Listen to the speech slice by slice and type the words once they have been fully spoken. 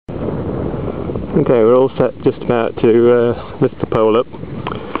Okay, we're all set, just about to lift the pole up.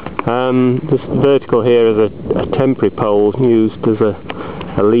 This vertical here is a temporary pole used as a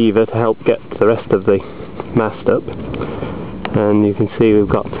lever to help get the rest of the mast up. And you can see we've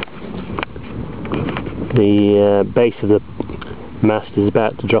got the base of the mast is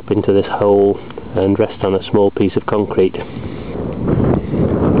about to drop into this hole and rest on a small piece of concrete.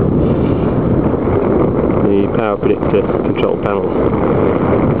 The Power Predictor control panel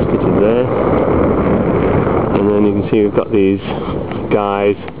is fitted there, and then you can see we've got these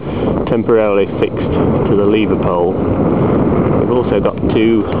guys temporarily fixed to the lever pole. We've also got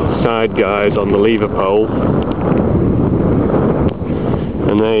two side guys on the lever pole,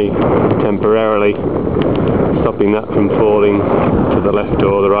 and they temporarily stopping that from falling to the left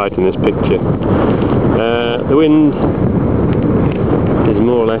or the right in this picture. The wind is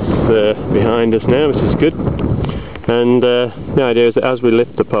more or less behind us now, which is good, and the idea is that as we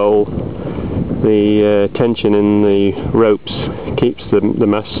lift the pole, the tension in the ropes keeps the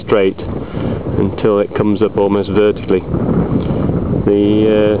mast straight until it comes up almost vertically.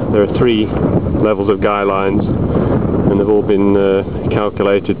 There are 3 levels of guy lines, and they've all been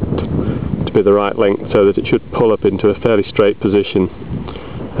calculated to be the right length so that it should pull up into a fairly straight position,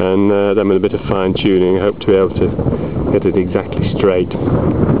 and then with a bit of fine tuning I hope to be able to get it exactly straight.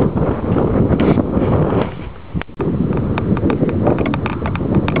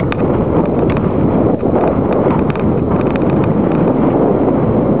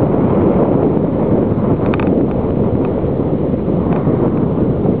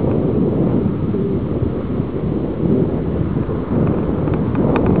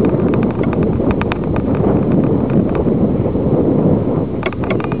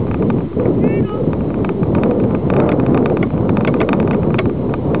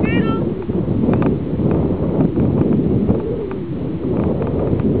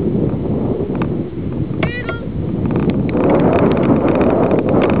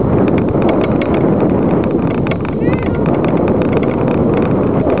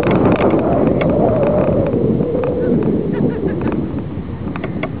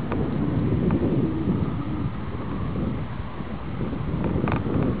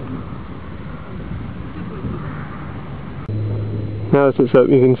 Now that it's up,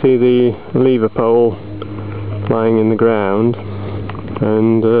 you can see the lever pole lying in the ground,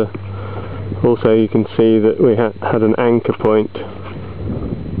 and also you can see that we had an anchor point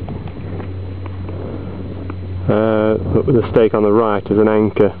with the stake on the right as an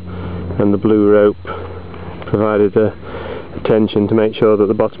anchor, and the blue rope provided a tension to make sure that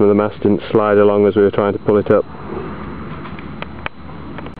the bottom of the mast didn't slide along as we were trying to pull it up.